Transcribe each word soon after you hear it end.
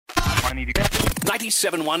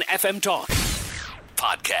97.1 FM Talk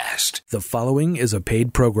Podcast. The following is a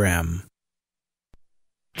paid program.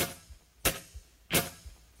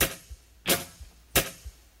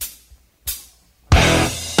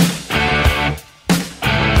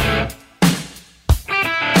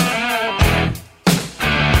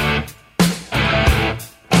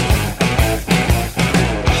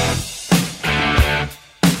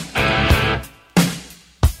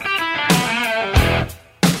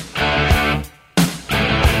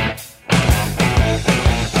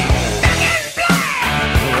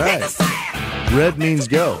 Red means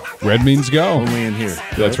go. Red means go. Only in here.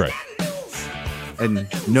 That's right. And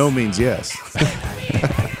no means yes.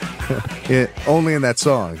 Only in that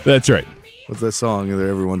song. That's right. What's that song that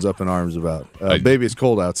everyone's up in arms about? Baby, it's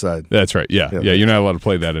cold outside. That's right. Yeah. You're not allowed to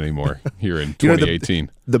play that anymore here in 2018.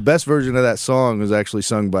 The best version of that song was actually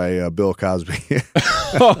sung by Bill Cosby.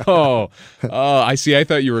 I see. I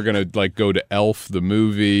thought you were going to go to Elf, the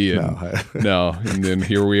movie. And, no. And then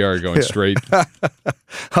here we are going straight.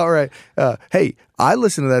 All right. Hey, I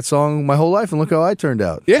listened to that song my whole life, and look how I turned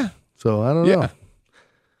out. Yeah. So I don't know.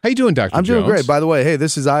 How you doing, Dr. Jones? I'm doing great. By the way, hey,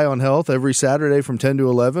 this is Eye on Health. Every Saturday from 10 to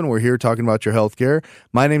 11, we're here talking about your health care.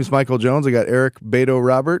 My name's Michael Jones. I got Eric Beto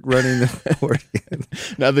Robert running the board.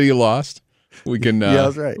 Now that you lost, we can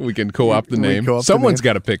that's right. We can co-opt the name. Someone's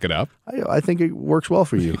got to pick it up. I think it works well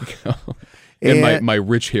for you. And my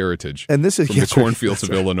rich heritage. And this is from the cornfields of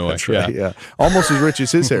Illinois. That's right. Yeah. Almost as rich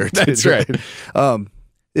as his heritage. That's right.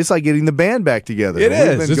 It's like getting the band back together. It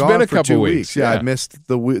is. It's been a couple weeks. Yeah, I missed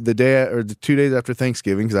the day or the 2 days after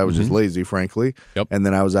Thanksgiving because I was just lazy, frankly. Yep. And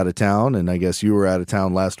then I was out of town, and I guess you were out of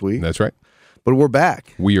town last week. That's right. But we're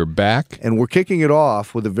back. We are back. And we're kicking it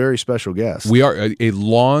off with a very special guest. We are a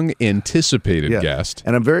long-anticipated guest.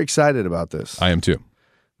 And I'm very excited about this. I am too.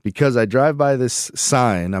 Because I drive by this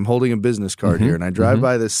sign. I'm holding a business card here, and I drive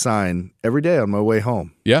by this sign every day on my way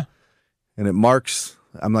home. Yeah. And it marks...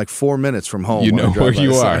 I'm like 4 minutes from home. You know where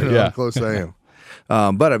you are. Yeah. How close I am.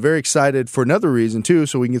 But I'm very excited for another reason, too,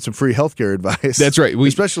 so we can get some free healthcare advice. That's right.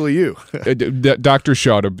 Especially you. Dr.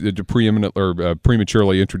 Shaw, to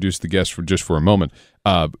prematurely introduce the guest for a moment,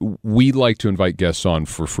 we like to invite guests on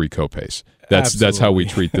for free copays. That's how we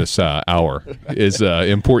treat this hour, is an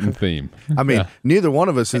important theme. I mean, neither one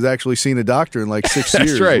of us has actually seen a doctor in like 6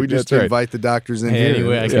 years. Right. We just invite the doctors in here. Any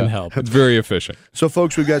way I can help. It's very efficient. So,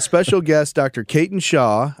 folks, we've got special guest, Dr. Ketan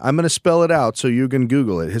Shah. I'm going to spell it out so you can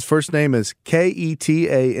Google it. His first name is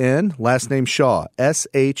Ketan, last name Shah,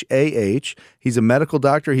 Shah. He's a medical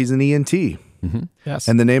doctor. He's an ENT. Mm-hmm. Yes.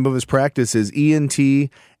 And the name of his practice is ENT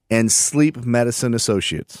and Sleep Medicine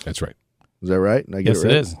Associates. That's right. Is that right? Yes,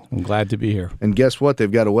 it is. I'm glad to be here. And guess what?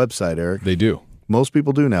 They've got a website, Eric. They do. Most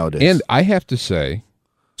people do nowadays. And I have to say,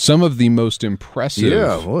 some of the most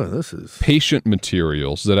impressive patient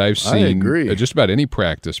materials that I've seen just about any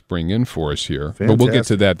practice bring in for us here. Fantastic. But we'll get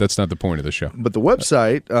to that. That's not the point of the show. But the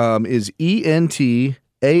website is ENT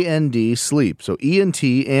Sleep. So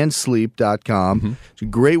ENTandsleep.com. Mm-hmm. It's a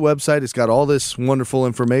great website. It's got all this wonderful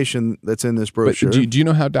information that's in this brochure. But do you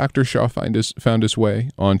know how Dr. Shaw found his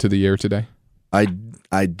way onto the air today? I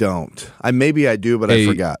don't. Maybe I do, but I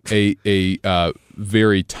forgot. A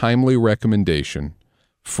very timely recommendation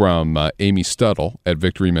from Amy Stuttle at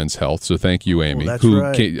Victory Men's Health. So thank you, Amy. That's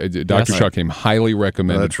right. Dr. Shaw came highly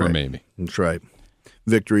recommended from Amy. That's right.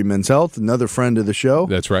 Victory Men's Health, another friend of the show.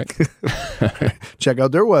 That's right. Check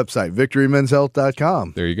out their website,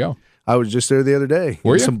 victorymenshealth.com. There you go. I was just there the other day.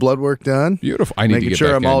 Were you? Some blood work done. Beautiful. I need to get sure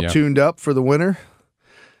back I'm all tuned up for the winter.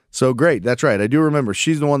 So great. That's right. I do remember.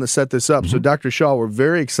 She's the one that set this up. Mm-hmm. So Dr. Shaw, we're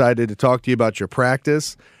very excited to talk to you about your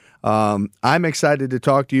practice. I'm excited to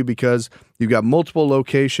talk to you because you've got multiple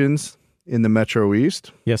locations in the Metro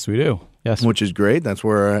East. Yes, we do. Yes, which is great. That's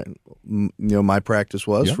where my practice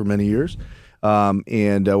was for many years.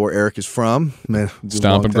 And where Eric is from.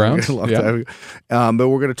 Stomping grounds. But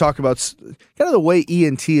we're going to talk about kind of the way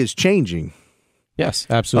ENT is changing. Yes,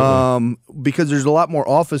 absolutely. Because there's a lot more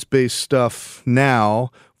office-based stuff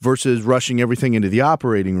now versus rushing everything into the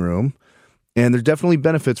operating room. And there's definitely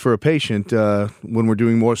benefits for a patient when we're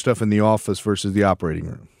doing more stuff in the office versus the operating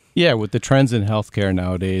room. Yeah, with the trends in healthcare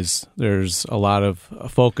nowadays, there's a lot of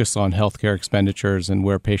focus on healthcare expenditures and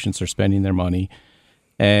where patients are spending their money.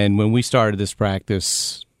 And when we started this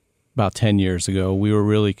practice about 10 years ago, we were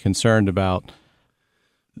really concerned about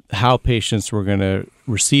how patients were going to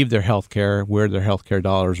receive their health care, where their health care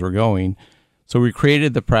dollars were going. So we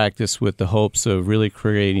created the practice with the hopes of really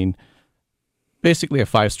creating basically a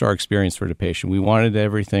 5-star experience for the patient. We wanted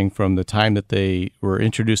everything from the time that they were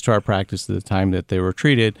introduced to our practice to the time that they were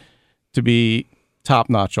treated to be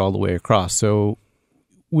top-notch all the way across. So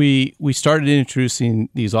we started introducing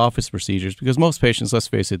these office procedures because most patients, let's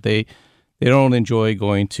face it, they don't enjoy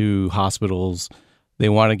going to hospitals. They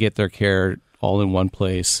want to get their care all in one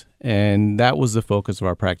place, and that was the focus of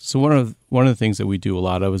our practice. So one of the things that we do a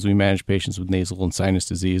lot of is we manage patients with nasal and sinus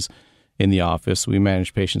disease in the office. We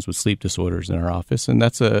manage patients with sleep disorders in our office, and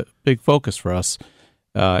that's a big focus for us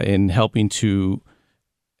in helping to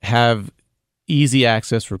have easy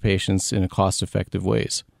access for patients in a cost-effective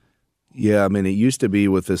ways. Yeah, I mean, it used to be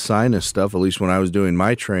with the sinus stuff, at least when I was doing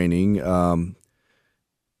my training,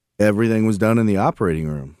 everything was done in the operating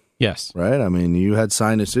room. Yes. Right? I mean, you had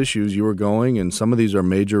sinus issues, you were going, and some of these are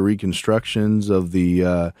major reconstructions of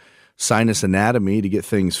the sinus anatomy to get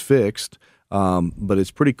things fixed. But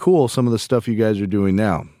it's pretty cool, some of the stuff you guys are doing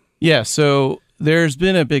now. Yeah, so there's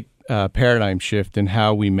been a big paradigm shift in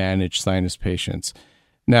how we manage sinus patients.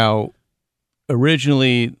 Now,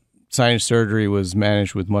 originally, sinus surgery was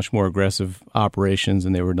managed with much more aggressive operations,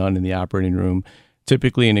 and they were done in the operating room.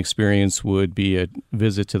 Typically, an experience would be a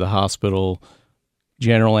visit to the hospital,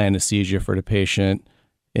 general anesthesia for the patient.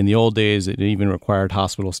 In the old days, it even required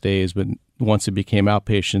hospital stays, but once it became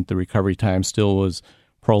outpatient, the recovery time still was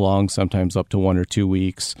prolonged, sometimes up to 1 or 2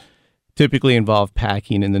 weeks. Typically involved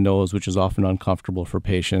packing in the nose, which is often uncomfortable for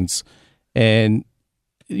patients. And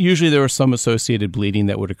usually there was some associated bleeding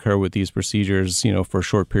that would occur with these procedures, for a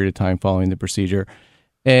short period of time following the procedure.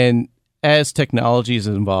 And as technology has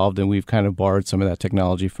evolved, and we've kind of borrowed some of that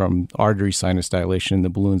technology from artery sinus dilation and the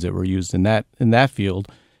balloons that were used in that field,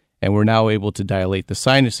 and we're now able to dilate the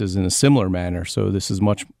sinuses in a similar manner. So this is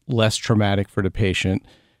much less traumatic for the patient.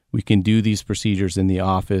 We can do these procedures in the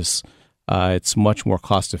office. It's much more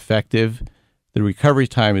cost effective. The recovery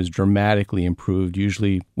time is dramatically improved.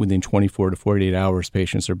 Usually within 24 to 48 hours,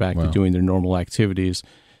 patients are back to doing their normal activities.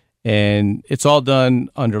 And it's all done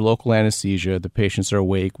under local anesthesia. The patients are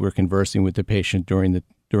awake. We're conversing with the patient during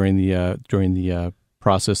the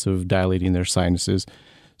process of dilating their sinuses.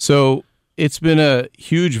 So it's been a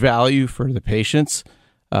huge value for the patients.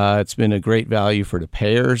 It's been a great value for the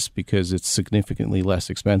payers because it's significantly less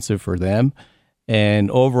expensive for them.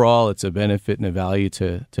 And overall, it's a benefit and a value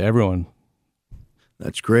to everyone.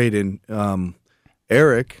 That's great. And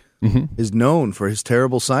Eric is known for his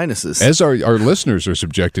terrible sinuses. As our listeners are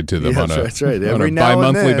subjected to them that's right. on a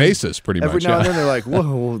bi-monthly basis, pretty much. Every now and then they're like,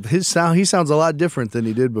 whoa, he sounds a lot different than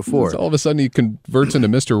he did before. All of a sudden he converts into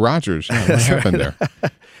Mr. Rogers. What happened there?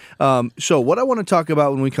 So what I want to talk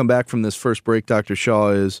about when we come back from this first break, Dr. Shaw,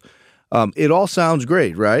 is it all sounds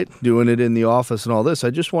great, right? Doing it in the office and all this. I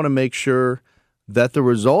just want to make sure that the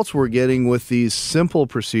results we're getting with these simple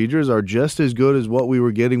procedures are just as good as what we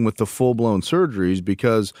were getting with the full-blown surgeries,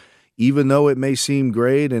 because even though it may seem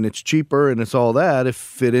great and it's cheaper and it's all that,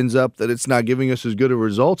 if it ends up that it's not giving us as good of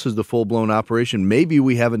results as the full-blown operation, maybe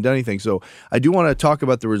we haven't done anything. So I do want to talk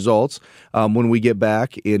about the results when we get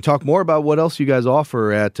back and talk more about what else you guys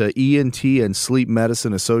offer at ENT and Sleep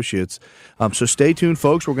Medicine Associates. So stay tuned,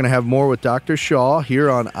 folks. We're going to have more with Dr. Shaw here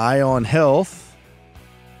on Eye on Health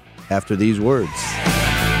after these words.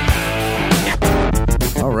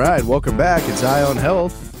 All right, welcome back. It's Eye on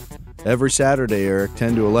Health. Every Saturday, Eric,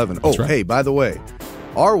 10 to 11. That's right. Hey, by the way,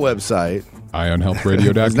 our website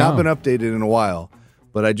eyeonhealthradio.com has not been updated in a while,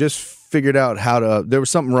 but I just figured out how to. There was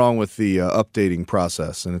something wrong with the updating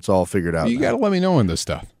process, and it's all figured out. You got to let me know on this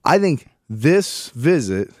stuff. I think this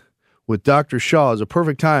visit with Dr. Shaw is a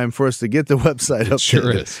perfect time for us to get the website updated.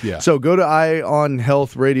 Sure is, yeah. So go to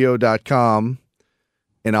eyeonhealthradio.com,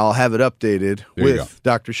 and I'll have it updated with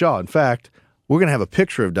Dr. Shaw. In fact, we're going to have a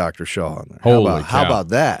picture of Dr. Shaw on there. How about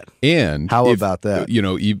that? And about that?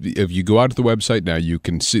 If you go out to the website now, you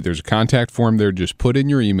can see there's a contact form there. Just put in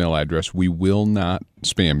your email address. We will not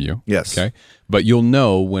spam you. Yes. Okay. But you'll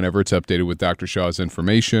know whenever it's updated with Dr. Shaw's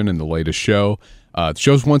information and the latest show. The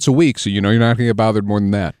show's once a week, so you're not going to get bothered more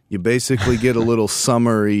than that. You basically get a little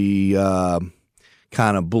summary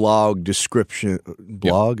kind of blog description.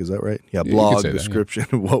 Blog, is that right? Yeah, blog description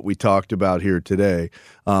of what we talked about here today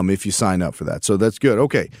if you sign up for that. So that's good.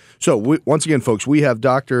 Okay. So once again, folks, we have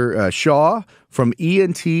Dr. Shaw from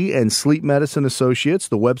ENT and Sleep Medicine Associates.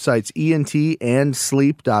 The website's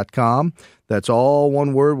entandsleep.com. That's all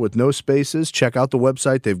one word with no spaces. Check out the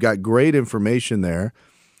website. They've got great information there.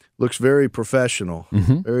 Looks very professional,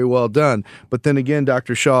 very well done. But then again,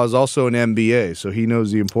 Dr. Shaw is also an MBA, so he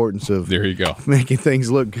knows the importance of there you go. Making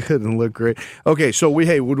things look good and look great. Okay, so when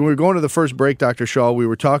we were going to the first break, Dr. Shaw, we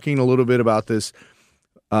were talking a little bit about this,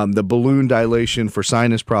 the balloon dilation for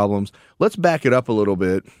sinus problems. Let's back it up a little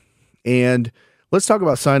bit, and let's talk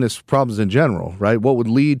about sinus problems in general, right? What would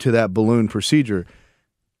lead to that balloon procedure?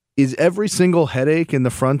 Is every single headache in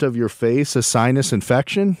the front of your face a sinus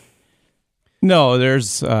infection? No,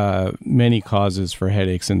 there's many causes for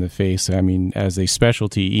headaches in the face. I mean, as a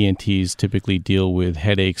specialty, ENTs typically deal with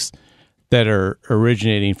headaches that are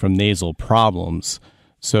originating from nasal problems.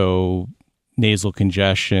 So nasal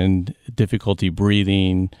congestion, difficulty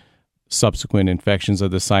breathing, subsequent infections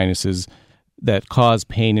of the sinuses that cause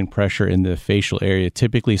pain and pressure in the facial area,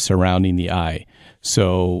 typically surrounding the eye.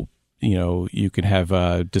 So, you can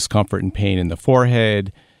have discomfort and pain in the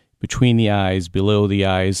forehead, between the eyes, below the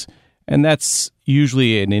eyes, and that's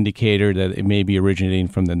usually an indicator that it may be originating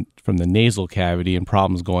from the nasal cavity and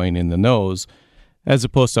problems going in the nose, as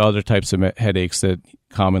opposed to other types of headaches that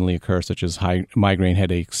commonly occur, such as migraine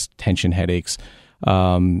headaches, tension headaches,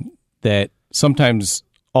 that sometimes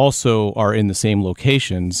also are in the same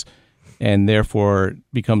locations, and therefore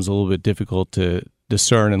becomes a little bit difficult to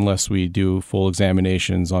discern unless we do full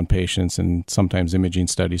examinations on patients and sometimes imaging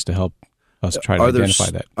studies to help us try to identify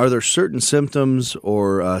that. Are there certain symptoms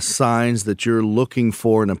or signs that you're looking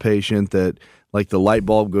for in a patient that, like, the light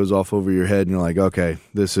bulb goes off over your head and you're like, okay,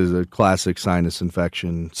 this is a classic sinus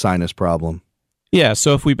infection, sinus problem? Yeah,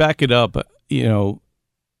 so if we back it up,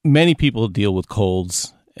 many people deal with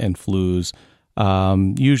colds and flus.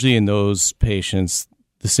 Usually in those patients,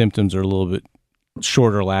 the symptoms are a little bit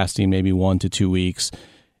shorter lasting, maybe 1 to 2 weeks,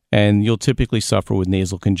 and you'll typically suffer with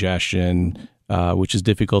nasal congestion, which is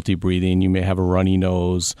difficulty breathing. You may have a runny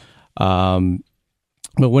nose. But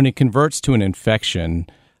when it converts to an infection,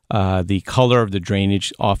 the color of the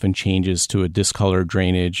drainage often changes to a discolored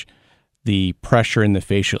drainage. The pressure in the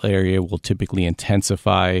facial area will typically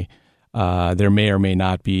intensify. There may or may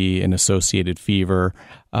not be an associated fever.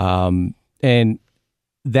 And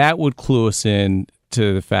that would clue us in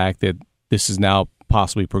to the fact that this is now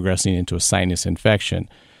possibly progressing into a sinus infection.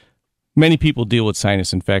 Many people deal with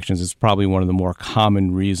sinus infections. It's probably one of the more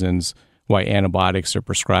common reasons why antibiotics are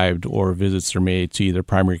prescribed or visits are made to either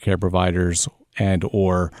primary care providers and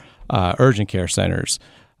or urgent care centers.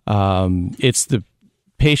 It's the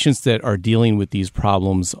patients that are dealing with these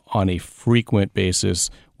problems on a frequent basis,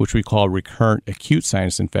 which we call recurrent acute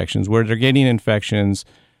sinus infections, where they're getting infections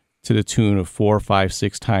to the tune of 4, 5,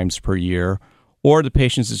 6 times per year, or the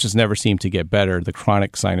patients that just never seem to get better, the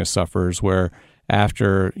chronic sinus sufferers, where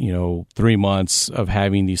after 3 months of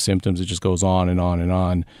having these symptoms, it just goes on and on and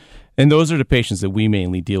on. And those are the patients that we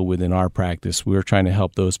mainly deal with in our practice. We're trying to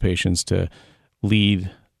help those patients to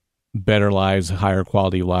lead better lives, higher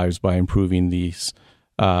quality lives by improving these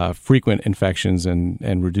frequent infections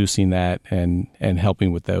and reducing that and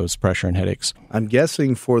helping with those pressure and headaches. I'm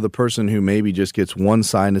guessing for the person who maybe just gets one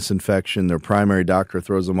sinus infection, their primary doctor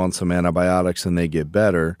throws them on some antibiotics and they get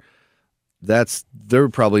better, they're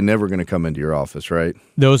probably never going to come into your office, right?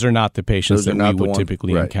 Those are not the patients that we would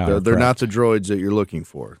typically encounter. They're not the droids that you're looking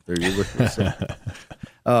for.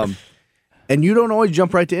 And you don't always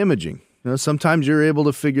jump right to imaging. Sometimes you're able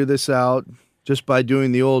to figure this out just by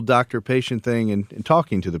doing the old doctor-patient thing and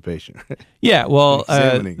talking to the patient. Yeah, well,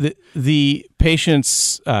 the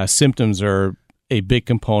patient's symptoms are a big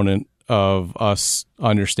component of us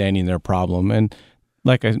understanding their problem. And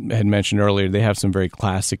like I had mentioned earlier, they have some very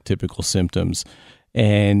classic, typical symptoms.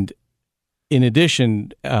 And in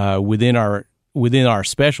addition, within our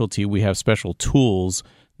specialty, we have special tools,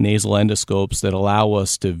 nasal endoscopes, that allow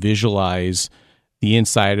us to visualize the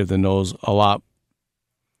inside of the nose a lot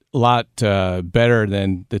better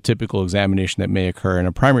than the typical examination that may occur in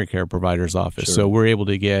a primary care provider's office. Sure. So we're able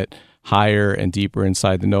to get higher and deeper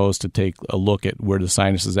inside the nose to take a look at where the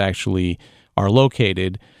sinuses actually are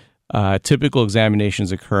located. Typical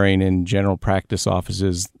examinations occurring in general practice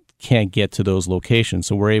offices can't get to those locations.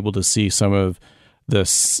 So we're able to see some of the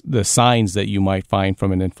signs that you might find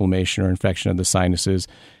from an inflammation or infection of the sinuses.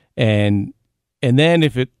 And then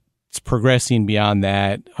if it's progressing beyond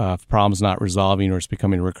that, if the problem's not resolving or it's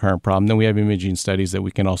becoming a recurrent problem, then we have imaging studies that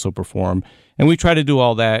we can also perform. And we try to do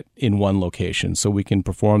all that in one location. So we can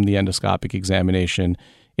perform the endoscopic examination.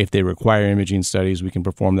 If they require imaging studies, we can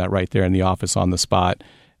perform that right there in the office on the spot,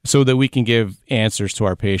 so that we can give answers to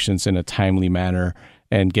our patients in a timely manner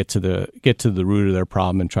and get to the root of their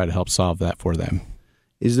problem and try to help solve that for them.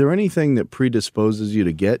 Is there anything that predisposes you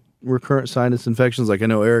to get recurrent sinus infections? Like, I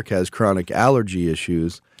know Eric has chronic allergy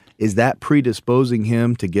issues. Is that predisposing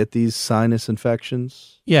him to get these sinus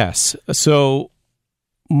infections? Yes. So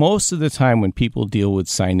most of the time when people deal with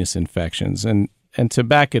sinus infections, and to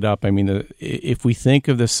back it up, I mean, if we think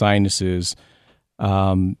of the sinuses,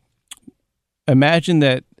 imagine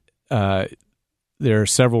that there are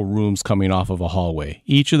several rooms coming off of a hallway.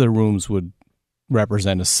 Each of the rooms would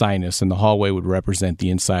represent a sinus, and the hallway would represent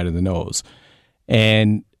the inside of the nose.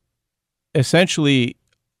 And essentially,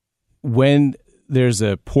 when there's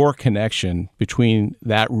a poor connection between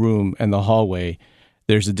that room and the hallway,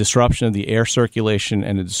 there's a disruption of the air circulation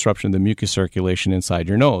and a disruption of the mucus circulation inside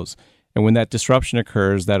your nose. And when that disruption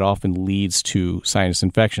occurs, that often leads to sinus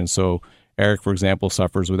infection. So Eric, for example,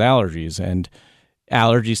 suffers with allergies, and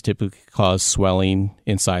allergies typically cause swelling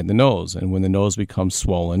inside the nose. And when the nose becomes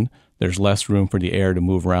swollen, there's less room for the air to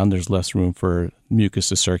move around. There's less room for mucus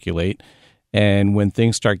to circulate. And when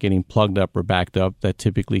things start getting plugged up or backed up, that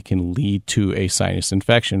typically can lead to a sinus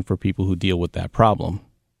infection for people who deal with that problem.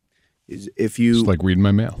 If you, it's like reading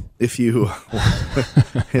my mail. That's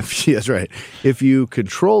right. If you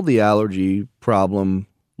control the allergy problem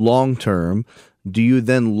long term, do you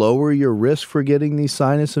then lower your risk for getting these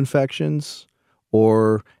sinus infections?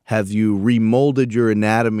 Or have you remolded your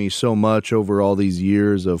anatomy so much over all these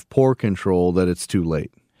years of poor control that it's too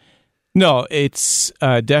late? No, it's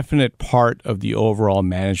a definite part of the overall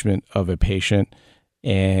management of a patient.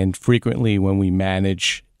 And frequently when we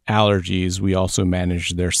manage allergies, we also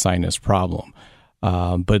manage their sinus problem.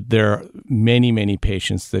 But there are many, many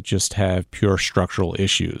patients that just have pure structural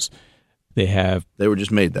issues. They were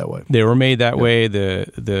just made that way. They were made that way.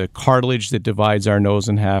 The cartilage that divides our nose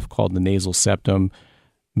in half, called the nasal septum,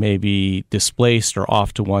 may be displaced or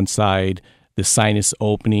off to one side. The sinus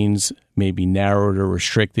openings may be narrowed or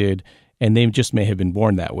restricted, and they just may have been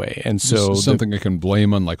born that way. And so this is something I can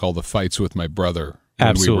blame on, like all the fights with my brother when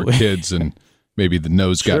absolutely. we were kids, and maybe the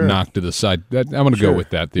nose got knocked to the side. I'm going to go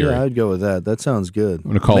with that theory. Yeah, I'd go with that. That sounds good.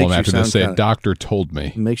 I'm going to call him after this. Say, a doctor told me.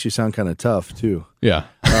 It makes you sound kind of tough, too. Yeah.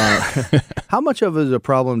 How much of it is a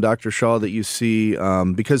problem, Dr. Shaw, that you see?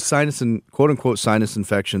 Because sinus and quote-unquote sinus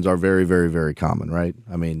infections are very, very, very common, right?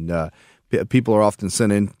 I mean, people are often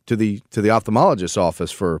sent in to the ophthalmologist's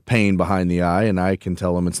office for pain behind the eye, and I can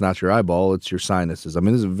tell them it's not your eyeball, it's your sinuses. I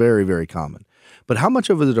mean, this is very, very common. But how much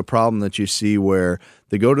of it is a problem that you see where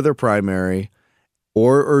they go to their primary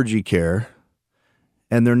or urgent care,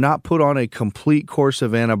 and they're not put on a complete course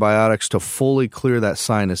of antibiotics to fully clear that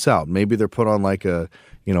sinus out? Maybe they're put on like a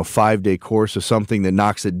 5-day course of something that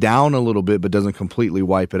knocks it down a little bit but doesn't completely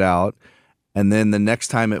wipe it out. And then the next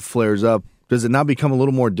time it flares up, does it not become a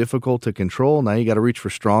little more difficult to control? Now you got to reach for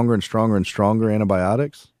stronger and stronger and stronger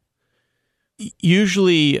antibiotics?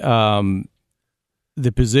 Usually the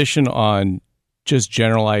position on just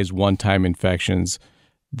generalized one-time infections,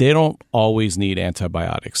 they don't always need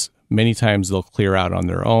antibiotics. Many times they'll clear out on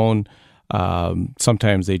their own.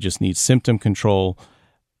 Sometimes they just need symptom control.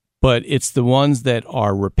 But it's the ones that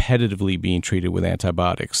are repetitively being treated with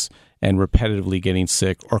antibiotics and repetitively getting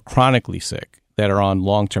sick or chronically sick that are on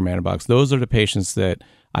long-term antibiotics. Those are the patients that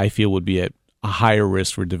I feel would be at a higher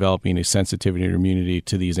risk for developing a sensitivity or immunity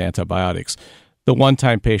to these antibiotics. The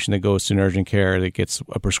one-time patient that goes to an urgent care that gets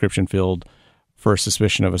a prescription filled for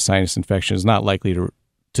suspicion of a sinus infection is not likely to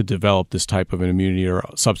develop this type of an immunity or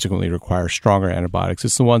subsequently require stronger antibiotics.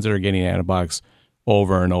 It's the ones that are getting antibiotics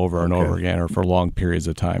over and over and over again or for long periods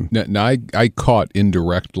of time. Now I caught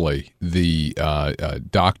indirectly the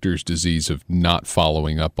doctor's disease of not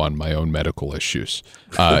following up on my own medical issues,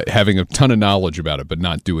 having a ton of knowledge about it, but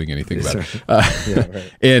not doing anything about it.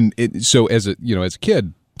 Right. And so as a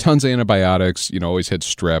kid, tons of antibiotics, always had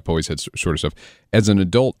strep, always had sort of stuff. As an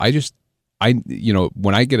adult,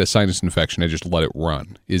 when I get a sinus infection, I just let it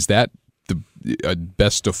run. Is that the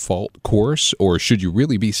best default course, or should you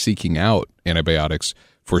really be seeking out antibiotics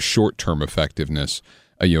for short-term effectiveness,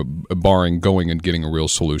 barring going and getting a real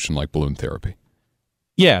solution like balloon therapy?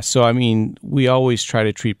 Yeah, so I mean, we always try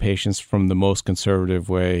to treat patients from the most conservative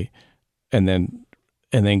way and then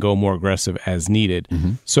go more aggressive as needed.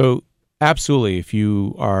 Mm-hmm. So absolutely, if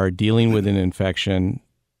you are dealing with an infection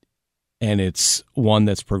and it's one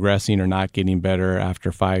that's progressing or not getting better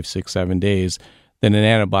after 5, 6, 7 days, then an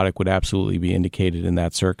antibiotic would absolutely be indicated in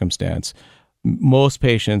that circumstance. Most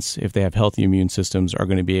patients, if they have healthy immune systems, are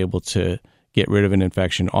going to be able to get rid of an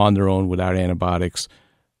infection on their own without antibiotics.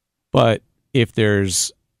 But if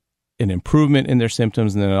there's an improvement in their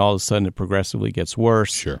symptoms and then all of a sudden it progressively gets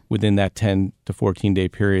worse within that 10 to 14-day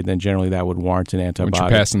period, then generally that would warrant an antibiotic. Once you're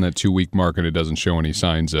passing that 2-week mark and it doesn't show any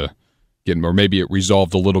signs of getting, or maybe it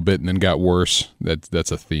resolved a little bit and then got worse,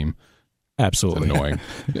 that's a theme. Absolutely. It's annoying.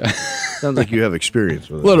 Sounds like you have experience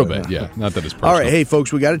with it. A little bit, yeah. Not that it's personal. All right, hey,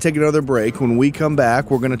 folks, we got to take another break. When we come back,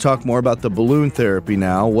 we're going to talk more about the balloon therapy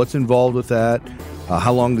now, what's involved with that,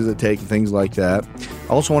 how long does it take, and things like that. I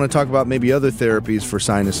also want to talk about maybe other therapies for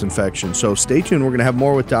sinus infection. So stay tuned. We're going to have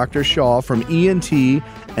more with Dr. Shaw from ENT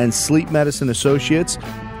and Sleep Medicine Associates,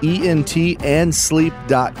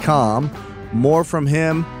 entandsleep.com. More from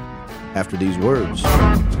him after these words.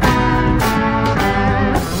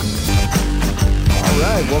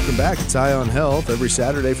 right, welcome back. It's Eye on Health every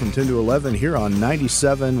Saturday from 10 to 11 here on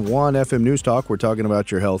 97.1 FM News Talk. We're talking about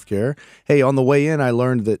your health care. Hey, on the way in, I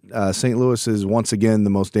learned that St. Louis is once again the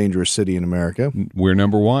most dangerous city in America. We're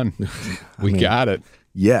number one. We got it.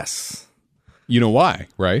 Yes. You know why,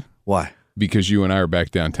 right? Why? Because you and I are back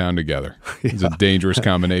downtown together. It's a dangerous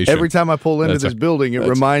combination. Every time I pull into this building, it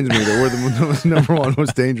reminds me that we're the number one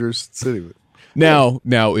most dangerous city. Now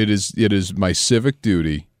it is my civic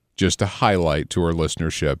duty just to highlight to our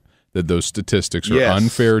listenership that those statistics are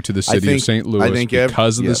unfair to the city of St. Louis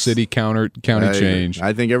because of the city county change.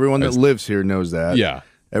 I think everyone that lives here knows that. Yeah.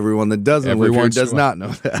 Everyone that doesn't live here does not know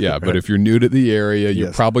that. Yeah, but if you're new to the area,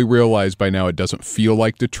 you probably realize by now it doesn't feel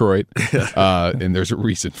like Detroit, and there's a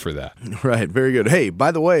reason for that. Right, very good. Hey,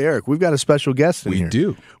 by the way, Eric, we've got a special guest in here. We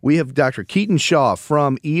do. We have Dr. Keaton Shaw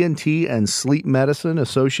from ENT and Sleep Medicine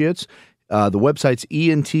Associates. The website's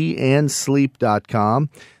entandsleep.com.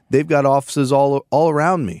 They've got offices all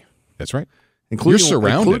around me. That's right. Including, You're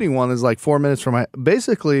surrounded. Including one that's like 4 minutes from my...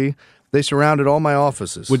 Basically... They surrounded all my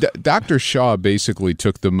offices. Well, Dr. Shaw basically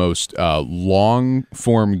took the most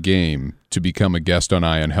long-form game to become a guest on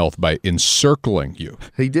Eye on Health by encircling you.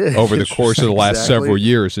 He did. Over the course of the last several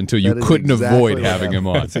years until you couldn't avoid having him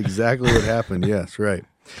on. That's exactly what happened. Yes, right.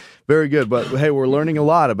 Very good. But, hey, we're learning a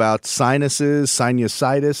lot about sinuses,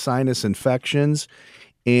 sinusitis, sinus infections,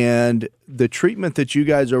 and the treatment that you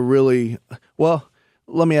guys are really... Well,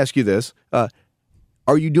 let me ask you this. Are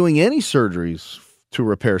you doing any surgeries to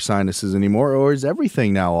repair sinuses anymore, or is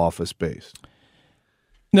everything now office-based?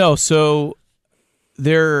 No, so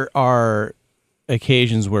there are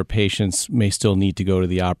occasions where patients may still need to go to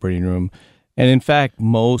the operating room. And in fact,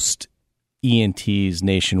 most ENTs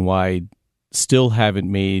nationwide still haven't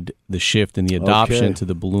made the shift, and the adoption to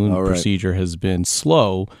the balloon procedure has been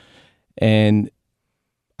slow. And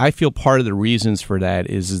I feel part of the reasons for that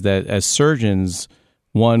is that as surgeons,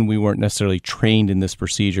 one, we weren't necessarily trained in this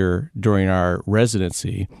procedure during our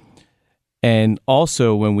residency. And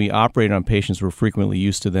also, when we operate on patients, we're frequently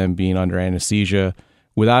used to them being under anesthesia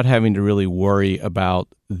without having to really worry about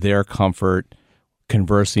their comfort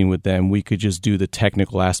conversing with them. We could just do the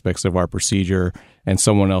technical aspects of our procedure, and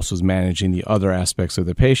someone else was managing the other aspects of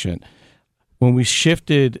the patient. When we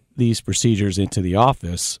shifted these procedures into the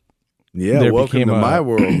office, there welcome became to my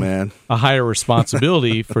world, man. A higher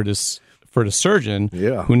responsibility for this. For the surgeon,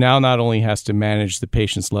 who now not only has to manage the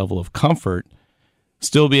patient's level of comfort,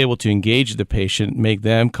 still be able to engage the patient, make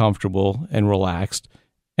them comfortable and relaxed,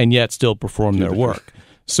 and yet still perform their work.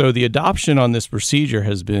 So the adoption on this procedure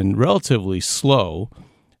has been relatively slow.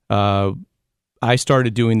 I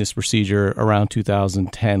started doing this procedure around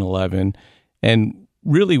 2010-11, and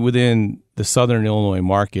really within the Southern Illinois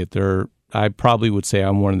market, I probably would say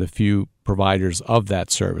I'm one of the few providers of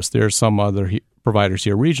that service. There are some other providers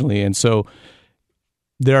here regionally. And so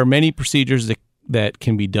there are many procedures that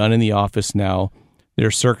can be done in the office now. There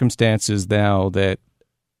are circumstances now that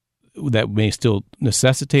may still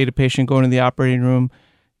necessitate a patient going to the operating room,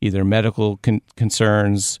 either medical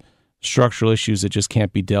concerns, structural issues that just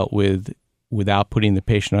can't be dealt with without putting the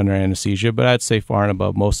patient under anesthesia. But I'd say far and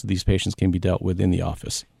above, most of these patients can be dealt with in the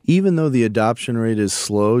office. Even though the adoption rate is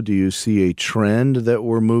slow, do you see a trend that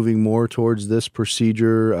we're moving more towards this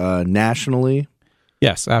procedure nationally?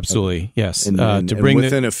 Yes, absolutely. Yes. And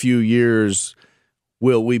within a few years,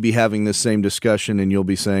 will we be having this same discussion and you'll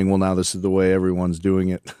be saying, well, now this is the way everyone's doing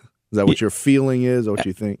it? Is that what your feeling is, or what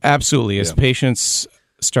you think? Absolutely. As patients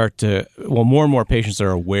more and more patients are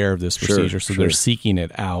aware of this procedure, so they're seeking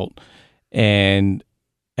it out. And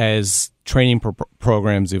as training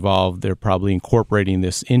programs evolve, they're probably incorporating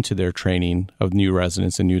this into their training of new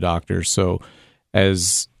residents and new doctors. So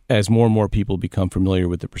as more and more people become familiar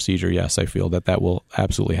with the procedure, yes, I feel that will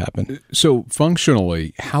absolutely happen. So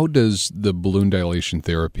functionally, how does the balloon dilation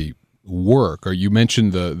therapy work? Or you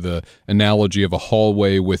mentioned the analogy of a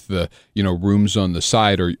hallway with the rooms on the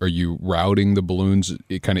side. Are you routing the balloons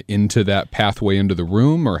kind of into that pathway into the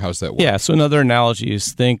room, or how's that work? Yeah, so another analogy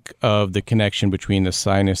is think of the connection between the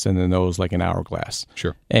sinus and the nose like an hourglass.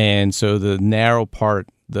 Sure. And so the narrow part,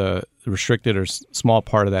 the restricted or small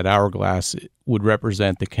part of that hourglass would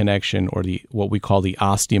represent the connection, or what we call the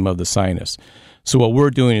ostium of the sinus. So what we're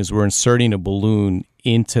doing is we're inserting a balloon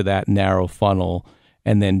into that narrow funnel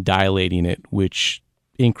and then dilating it, which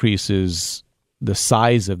increases the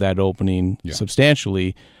size of that opening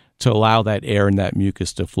substantially to allow that air and that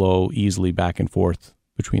mucus to flow easily back and forth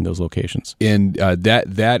between those locations. And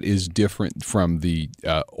that is different from the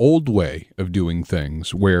old way of doing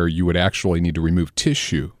things, where you would actually need to remove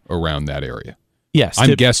tissue around that area. Yes.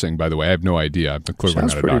 I'm guessing, by the way. I have no idea. I'm clearly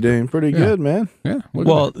Sounds not a doctor. pretty good, man. Yeah.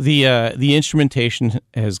 Well, the instrumentation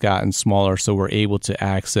has gotten smaller, so we're able to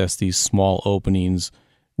access these small openings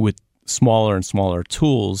with smaller and smaller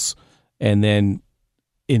tools. And then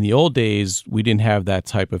in the old days, we didn't have that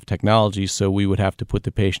type of technology, so we would have to put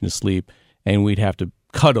the patient to sleep, and we'd have to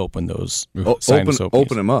cut open those sinus openings.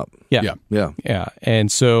 Open them up. Yeah.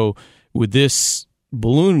 And so with this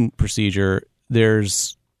balloon procedure,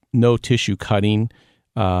 there's no tissue cutting,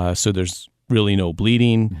 so there's really no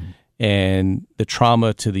bleeding, and the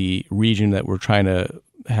trauma to the region that we're trying to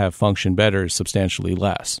have function better is substantially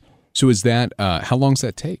less. So is that how long does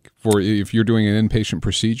that take for if you're doing an inpatient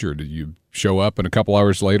procedure? Do you show up and a couple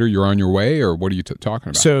hours later you're on your way, or what are you talking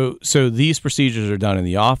about? So these procedures are done in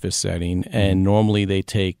the office setting, and normally they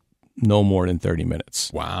take no more than 30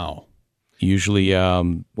 minutes. Wow. Usually,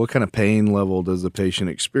 what kind of pain level does the patient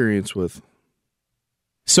experience with?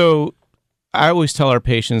 So I always tell our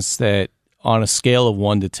patients that on a scale of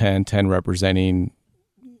 1 to 10, 10 representing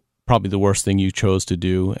probably the worst thing you chose to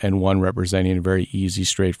do, and 1 representing a very easy,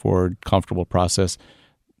 straightforward, comfortable process,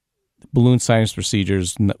 balloon sinus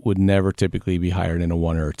procedures would never typically be higher than a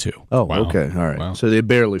 1 or a 2. Oh, Wow. okay. All right. Wow. So they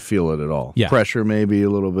barely feel it at all. Yeah. Pressure, maybe a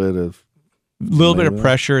little bit of... A little bit of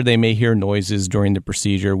pressure. They may hear noises during the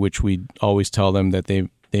procedure, which we always tell them that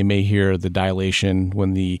they may hear the dilation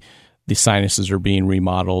when the sinuses are being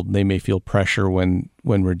remodeled. They may feel pressure when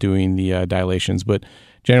we're doing the dilations, but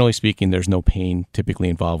generally speaking, there's no pain typically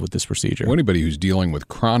involved with this procedure. Well, anybody who's dealing with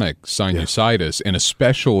chronic sinusitis, and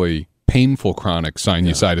especially painful chronic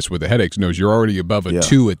sinusitis with the headaches, knows you're already above a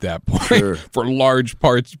 2 at that point for large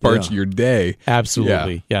parts of your day.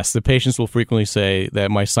 Absolutely. Yeah. Yes. The patients will frequently say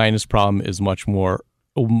that my sinus problem is much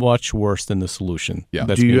worse than the solution. Yeah.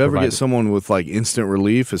 That's Do you being ever provided. get someone with like instant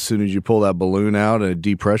relief as soon as you pull that balloon out and it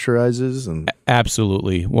depressurizes? And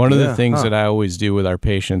Absolutely. One of the things that I always do with our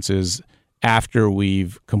patients is after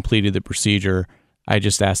we've completed the procedure, I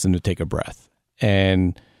just ask them to take a breath.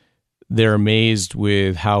 And they're amazed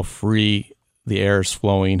with how free the air is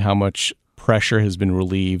flowing, how much pressure has been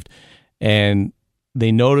relieved. And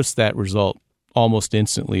they notice that result almost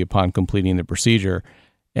instantly upon completing the procedure.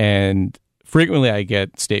 And frequently I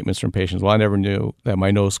get statements from patients, well, I never knew that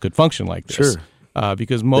my nose could function like this. Sure.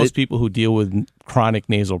 Because most people who deal with chronic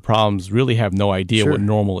nasal problems really have no idea what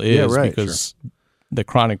normal is because the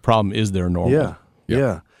chronic problem is their normal.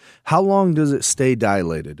 Yeah. How long does it stay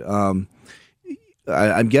dilated?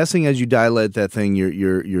 I'm guessing as you dilate that thing,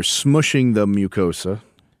 you're smushing the mucosa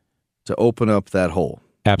to open up that hole.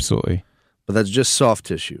 Absolutely. But that's just soft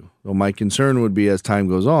tissue. Well, my concern would be as time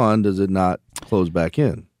goes on, does it not close back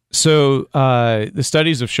in? So the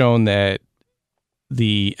studies have shown that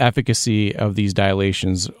the efficacy of these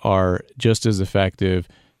dilations are just as effective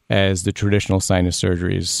as the traditional sinus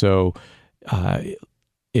surgeries. So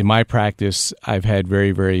in my practice, I've had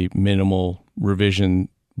very, very minimal revision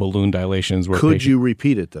balloon dilations. Where Could you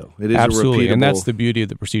repeat it, though? It is absolutely, a repeatable... and that's the beauty of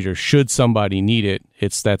the procedure. Should somebody need it,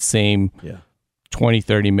 it's that same 20,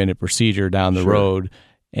 30-minute procedure down the road,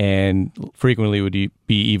 and frequently would be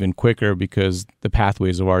even quicker because the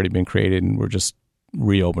pathways have already been created and we're just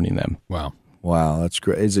reopening them. Wow, that's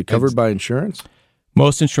great. Is it covered by insurance?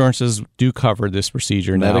 Most insurances do cover this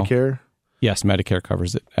procedure now. Medicare? Yes, Medicare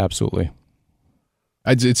covers it. Absolutely.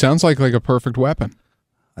 It sounds like a perfect weapon.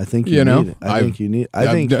 I think you need it. I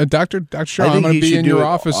think Dr. Shaw, I'm going to be in your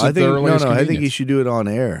office at the earliest I think convenience. you should do it on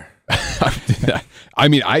air. I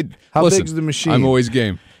mean, How listen, big's the machine? I'm always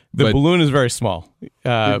game. The balloon is very small,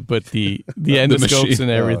 but the endoscopes machine,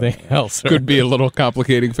 and everything else could be a little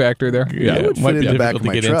complicating factor there. Yeah, it would might fit be in the back difficult of to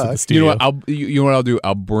my get into truck. the studio. You know what I'll do?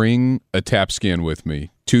 I'll bring a TAP scan with me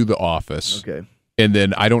to the office. Okay. And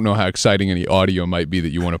then I don't know how exciting any audio might be that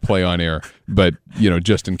you want to play on air, but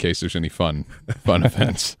just in case there's any fun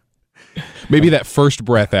events. Maybe that first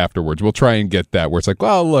breath afterwards. We'll try and get that where it's like,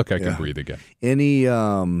 well, look, I can breathe again. Any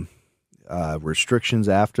restrictions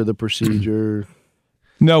after the procedure?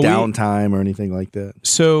 No downtime or anything like that?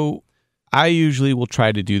 So I usually will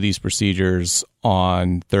try to do these procedures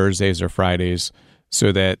on Thursdays or Fridays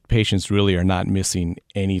so that patients really are not missing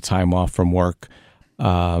any time off from work.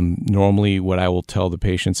 Normally what I will tell the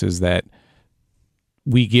patients is that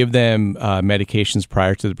we give them medications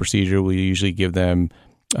prior to the procedure. We usually give them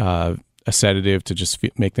a sedative to just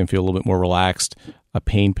make them feel a little bit more relaxed, a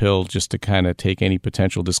pain pill just to kind of take any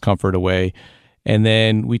potential discomfort away. And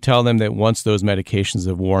then we tell them that once those medications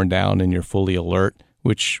have worn down and you're fully alert,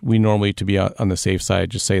 which we normally, to be on the safe side,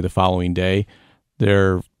 just say the following day,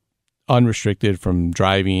 they're unrestricted from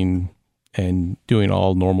driving and doing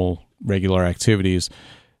all normal, regular activities.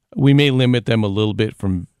 We may limit them a little bit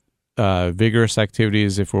from vigorous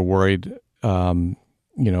activities if we're worried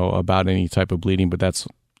about any type of bleeding, but that's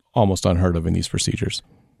almost unheard of in these procedures.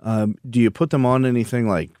 Do you put them on anything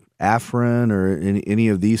like Afrin or any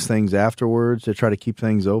of these things afterwards to try to keep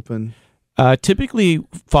things open? Typically,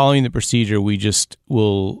 following the procedure, we just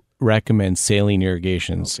will recommend saline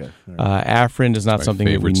irrigations. Okay. Right. Afrin is not something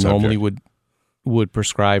that we normally subject. would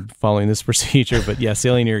prescribe following this procedure, but yeah,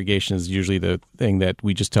 saline irrigation is usually the thing that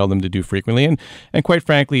we just tell them to do frequently. And quite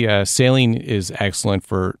frankly, saline is excellent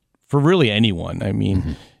for really anyone. I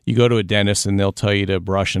mean, you go to a dentist and they'll tell you to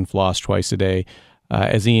brush and floss twice a day.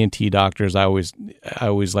 As ENT doctors, I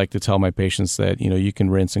always like to tell my patients that you can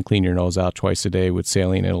rinse and clean your nose out twice a day with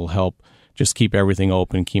saline. It'll help just keep everything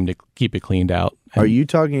open, keep it cleaned out. Are you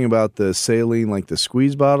talking about the saline like the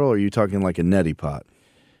squeeze bottle, or are you talking like a neti pot,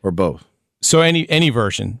 or both? So any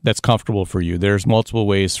version that's comfortable for you. There's multiple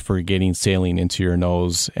ways for getting saline into your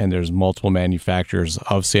nose, and there's multiple manufacturers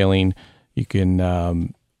of saline. You can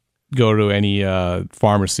go to any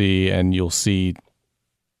pharmacy and you'll see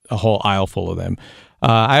a whole aisle full of them.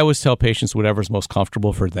 I always tell patients whatever's most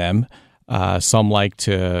comfortable for them. Some like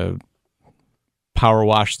to power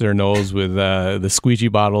wash their nose with the squeegee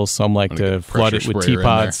bottles. Some like to flood it with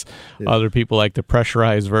teapots. Other people like the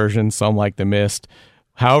pressurized version. Some like the mist.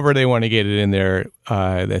 However they want to get it in there,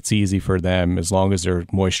 that's easy for them as long as they're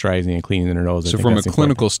moisturizing and cleaning their nose. So from a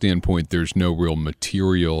clinical standpoint, there's no real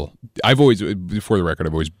material. I've always, before the record,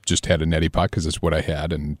 I've always just had a neti pot because it's what I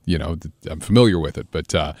had, and I'm familiar with it.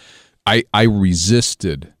 But I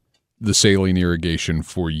resisted the saline irrigation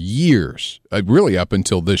for years, really up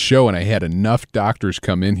until this show, and I had enough doctors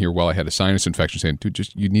come in here while I had a sinus infection saying, dude,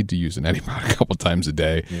 you need to use an neti pot a couple times a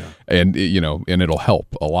day, and and it'll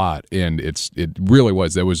help a lot. And it really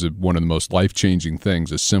was. That was one of the most life-changing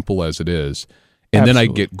things, as simple as it is. And Absolutely. Then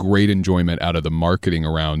I get great enjoyment out of the marketing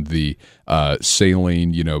around the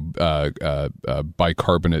saline,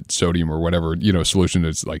 bicarbonate sodium or whatever, solution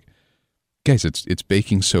that's like, guys, it's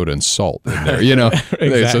baking soda and salt in there,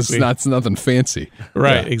 Exactly. So it's nothing fancy.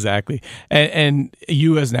 Right, Yeah. exactly. And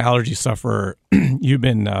you as an allergy sufferer, you've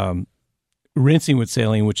been rinsing with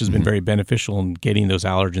saline, which has been very beneficial in getting those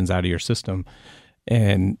allergens out of your system.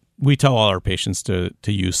 And we tell all our patients to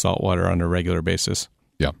use salt water on a regular basis.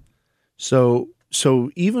 Yeah. So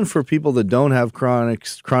even for people that don't have chronic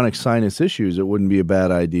sinus issues, it wouldn't be a bad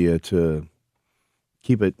idea to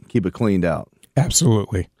keep it cleaned out.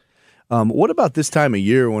 Absolutely. What about this time of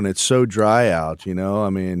year when it's so dry out? I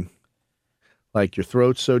mean, like your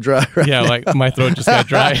throat's so dry right Yeah, now. like my throat just got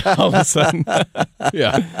dry all of a sudden.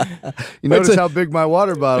 Yeah. You notice how big my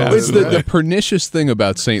water bottle It's is. the right? pernicious thing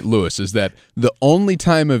about St. Louis is that the only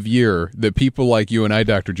time of year that people like you and I,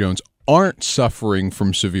 Dr. Jones, aren't suffering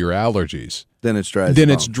from severe allergies. Then it's dry. Then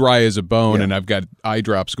it's dry as a bone, Yeah. and I've got eye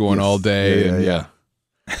drops going all day.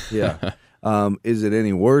 Yeah. Is it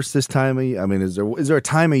any worse this time of year? I mean, is there a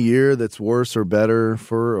time of year that's worse or better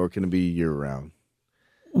or can it be year round?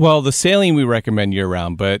 Well, the saline we recommend year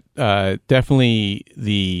round, but definitely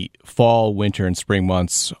the fall, winter, and spring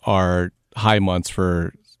months are high months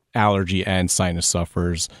for allergy and sinus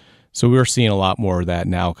sufferers. So we're seeing a lot more of that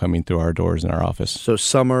now coming through our doors in our office. So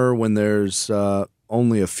summer, when there's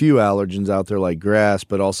only a few allergens out there like grass,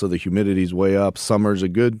 but also the humidity's way up, summer's a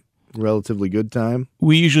relatively good time.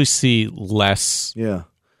 We usually see less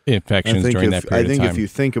infections during that period of time. If you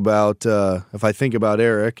think about, if I think about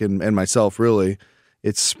Eric and myself, really,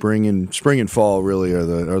 it's spring and fall really are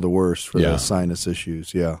the worst for the sinus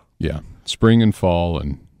issues. Yeah. Yeah. Spring and fall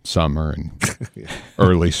and summer and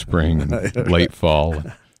early spring and late fall.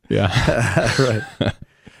 Yeah.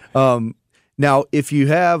 Right. Now, if you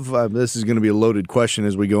have, this is going to be a loaded question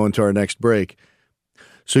as we go into our next break.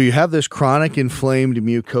 So you have this chronic inflamed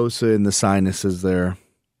mucosa in the sinuses there.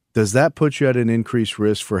 Does that put you at an increased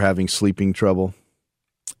risk for having sleeping trouble?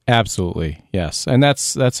 Absolutely, yes. And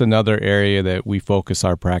that's another area that we focus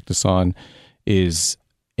our practice on is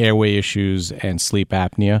airway issues and sleep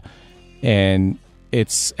apnea. And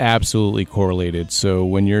it's absolutely correlated. So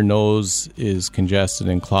when your nose is congested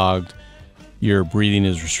and clogged, your breathing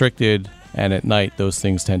is restricted, and at night those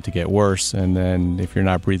things tend to get worse. And then if you're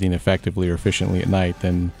not breathing effectively or efficiently at night,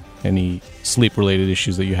 then any sleep-related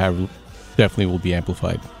issues that you have definitely will be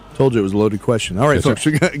amplified. Told you it was a loaded question. All right, Yes, folks,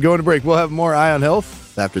 we're going to break. We'll have more Eye on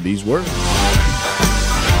Health after these words.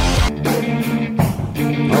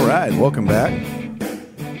 All right, welcome back.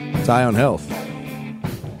 It's Eye on Health.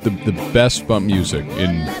 The best bump music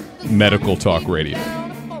in medical talk radio.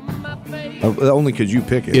 Only because you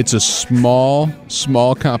pick it. It's a small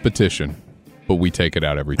competition, but we take it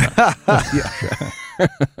out every time.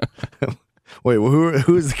 Wait, well,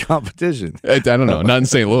 who is the competition? I don't know. Not in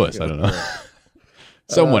St. Louis. I don't know.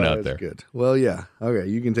 Someone out That's there. good. Well, yeah. Okay,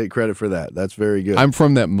 you can take credit for that. That's very good. I'm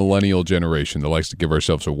from that millennial generation that likes to give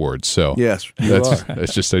ourselves awards. So yes, you that's are.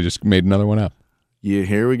 that's just I just made another one up. Yeah,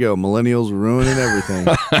 here we go. Millennials ruining everything.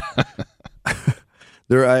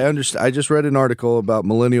 I just read an article about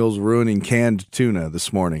millennials ruining canned tuna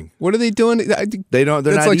this morning. What are they doing? They don't.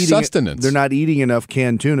 They're That's not like eating sustenance. They're not eating enough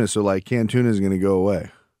canned tuna, so like canned tuna is going to go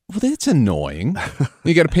away. Well, that's annoying.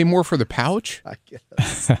 You got to pay more for the pouch. I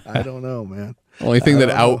guess. I don't know, man. The only thing that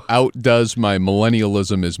outdoes my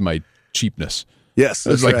millennialism is my cheapness. Yes,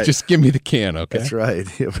 that's It's like, right. just give me the can, okay? That's right.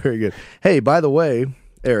 Yeah, very good. Hey, by the way,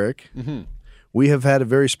 Eric, we have had a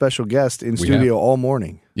very special guest in studio all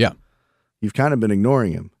morning. Yeah. You've kind of been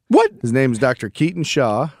ignoring him. What? His name is Dr. Keaton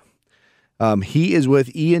Shaw. He is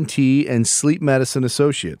with ENT and Sleep Medicine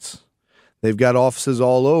Associates. They've got offices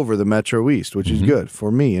all over the Metro East, which is good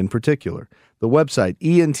for me in particular. The website,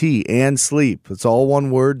 ENT and Sleep. It's all one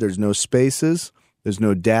word. There's no spaces. There's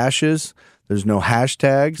no dashes. There's no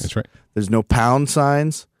hashtags. That's right. There's no pound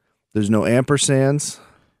signs. There's no ampersands.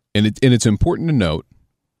 And it's important to note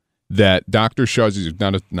that Dr. Shaw's is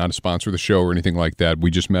not a sponsor of the show or anything like that. We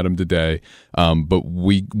just met him today. But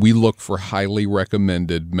we look for highly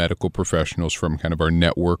recommended medical professionals from kind of our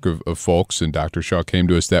network of folks, and Dr. Shaw came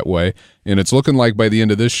to us that way. And it's looking like by the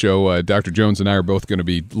end of this show, Dr. Jones and I are both going to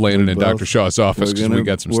be landing in Dr. Shaw's office because we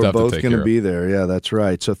got some stuff to take care of. We're both going to be there. Yeah, that's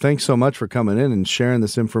right. So thanks so much for coming in and sharing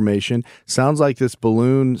this information. Sounds like this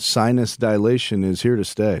balloon sinus dilation is here to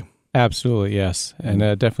stay. Absolutely, yes. And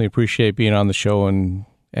definitely appreciate being on the show and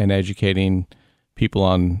educating people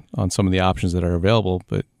on some of the options that are available.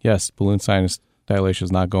 But yes, balloon sinus dilation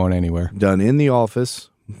is not going anywhere. Done in the office,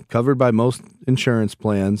 covered by most insurance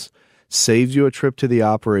plans, saves you a trip to the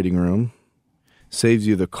operating room, saves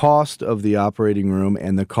you the cost of the operating room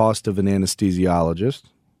and the cost of an anesthesiologist.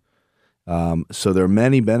 So there are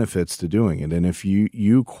many benefits to doing it. And if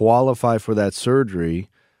you qualify for that surgery,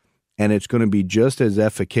 and it's going to be just as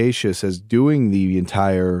efficacious as doing the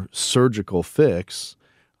entire surgical fix,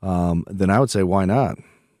 then I would say, why not?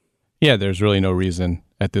 Yeah, there's really no reason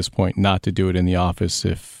at this point not to do it in the office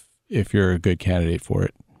if you're a good candidate for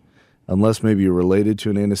it. Unless maybe you're related to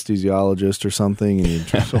an anesthesiologist or something, and you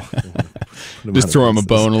just throw him a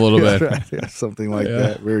bone a little bit. Right. Yeah, something like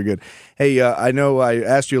that. Very good. Hey, I know I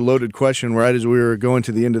asked you a loaded question right as we were going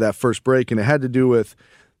to the end of that first break, and it had to do with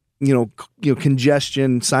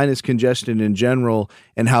congestion, sinus congestion in general,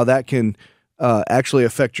 and how that can actually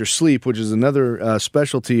affect your sleep, which is another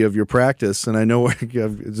specialty of your practice. And I know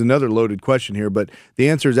it's another loaded question here, but the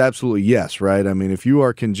answer is absolutely yes, right? I mean, if you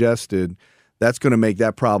are congested, that's going to make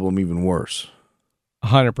that problem even worse.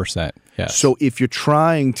 100%, yes. So if you're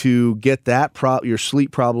trying to get that your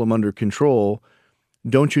sleep problem under control,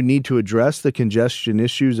 don't you need to address the congestion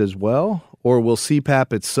issues as well? Or will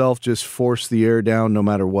CPAP itself just force the air down no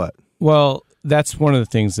matter what? Well, that's one of the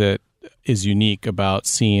things that is unique about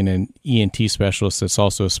seeing an ENT specialist that's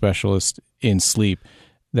also a specialist in sleep,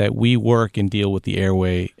 that we work and deal with the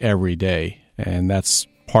airway every day, and that's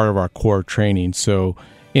part of our core training. So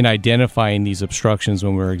in identifying these obstructions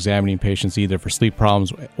when we're examining patients either for sleep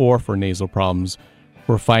problems or for nasal problems,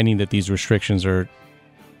 we're finding that these restrictions are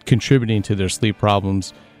contributing to their sleep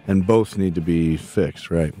problems. And both need to be fixed,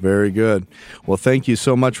 right? Very good. Well, thank you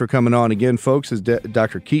so much for coming on. Again, folks, is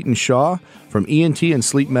Dr. Keaton Shaw from ENT and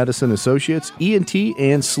Sleep Medicine Associates,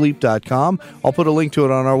 entandsleep.com. I'll put a link to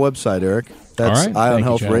it on our website, Eric. That's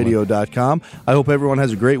ionhealthradio.com. I hope everyone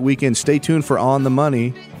has a great weekend. Stay tuned for On the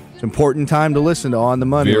Money. It's an important time to listen to On the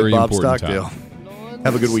Money with Bob Stockdale.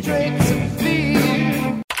 Have a good weekend.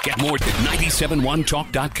 Get more at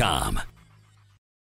 971talk.com.